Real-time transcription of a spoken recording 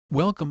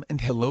Welcome and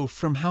hello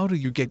from How Do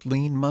You Get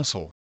Lean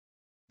Muscle.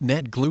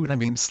 Net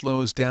glutamine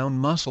slows down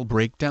muscle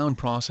breakdown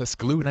process.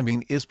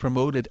 Glutamine is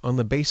promoted on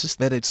the basis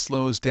that it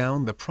slows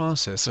down the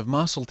process of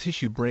muscle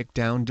tissue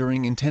breakdown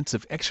during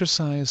intensive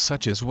exercise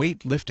such as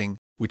weightlifting,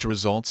 which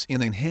results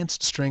in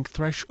enhanced strength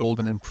threshold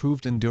and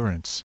improved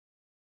endurance.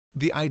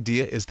 The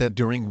idea is that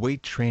during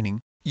weight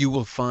training, you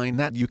will find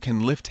that you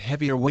can lift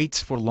heavier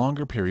weights for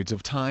longer periods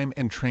of time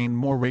and train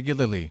more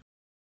regularly.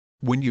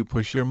 When you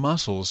push your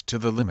muscles to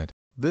the limit,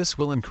 this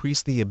will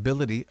increase the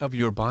ability of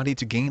your body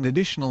to gain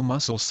additional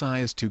muscle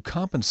size to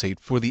compensate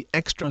for the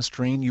extra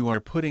strain you are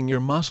putting your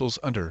muscles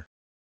under.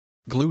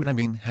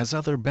 Glutamine has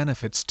other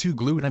benefits too.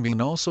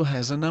 Glutamine also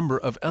has a number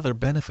of other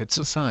benefits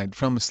aside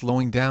from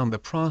slowing down the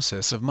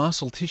process of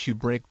muscle tissue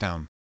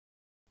breakdown.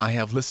 I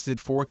have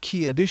listed 4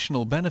 key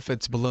additional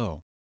benefits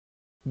below.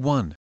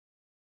 1.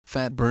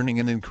 Fat burning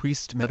and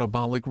increased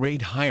metabolic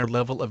rate. Higher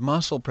level of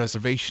muscle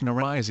preservation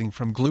arising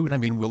from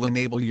glutamine will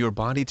enable your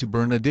body to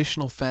burn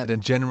additional fat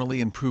and generally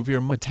improve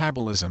your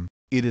metabolism.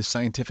 It is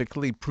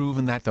scientifically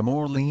proven that the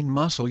more lean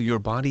muscle your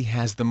body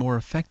has, the more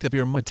effective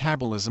your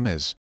metabolism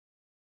is.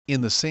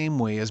 In the same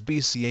way as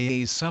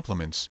BCAA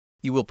supplements,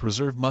 you will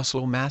preserve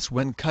muscle mass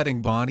when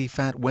cutting body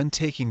fat when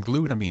taking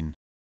glutamine.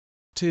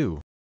 2.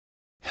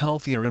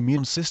 Healthier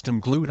immune system.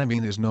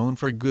 Glutamine is known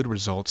for good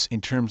results in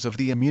terms of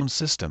the immune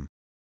system.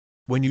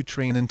 When you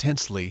train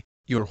intensely,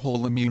 your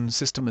whole immune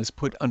system is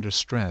put under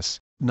stress,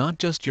 not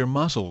just your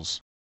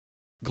muscles.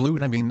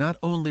 Glutamine not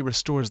only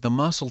restores the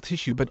muscle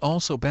tissue but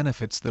also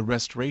benefits the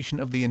restoration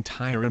of the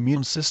entire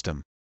immune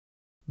system.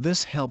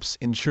 This helps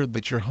ensure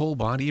that your whole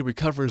body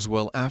recovers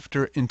well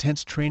after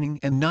intense training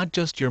and not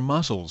just your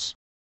muscles.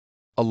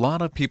 A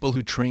lot of people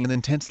who train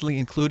intensely,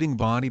 including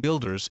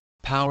bodybuilders,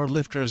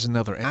 powerlifters and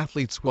other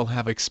athletes, will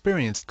have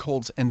experienced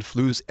colds and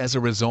flus as a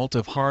result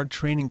of hard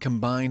training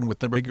combined with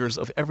the rigors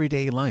of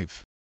everyday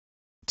life.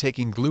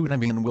 Taking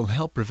glutamine will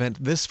help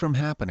prevent this from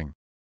happening.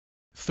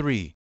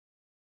 3.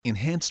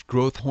 Enhanced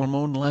growth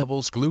hormone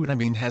levels.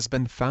 Glutamine has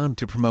been found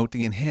to promote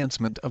the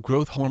enhancement of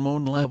growth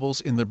hormone levels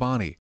in the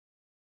body.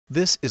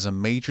 This is a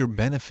major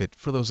benefit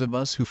for those of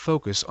us who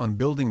focus on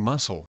building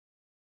muscle.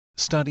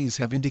 Studies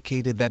have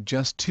indicated that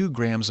just 2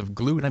 grams of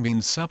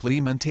glutamine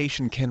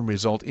supplementation can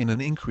result in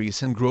an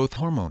increase in growth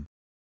hormone.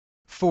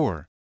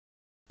 4.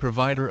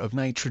 Provider of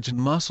nitrogen.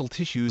 Muscle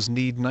tissues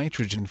need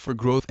nitrogen for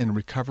growth and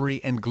recovery,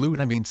 and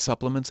glutamine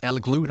supplements.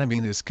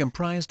 L-glutamine is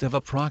comprised of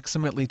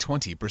approximately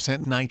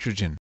 20%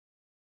 nitrogen.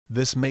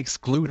 This makes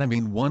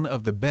glutamine one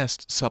of the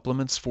best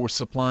supplements for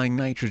supplying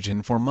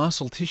nitrogen for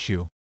muscle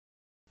tissue.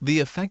 The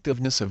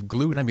effectiveness of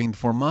glutamine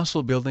for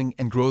muscle building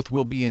and growth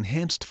will be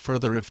enhanced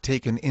further if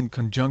taken in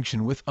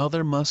conjunction with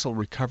other muscle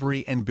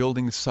recovery and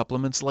building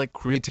supplements like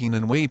creatine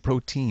and whey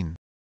protein.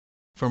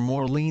 For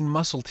more lean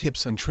muscle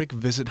tips and tricks,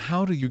 visit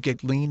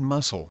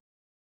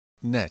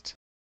howdoyougetleanmuscle.net.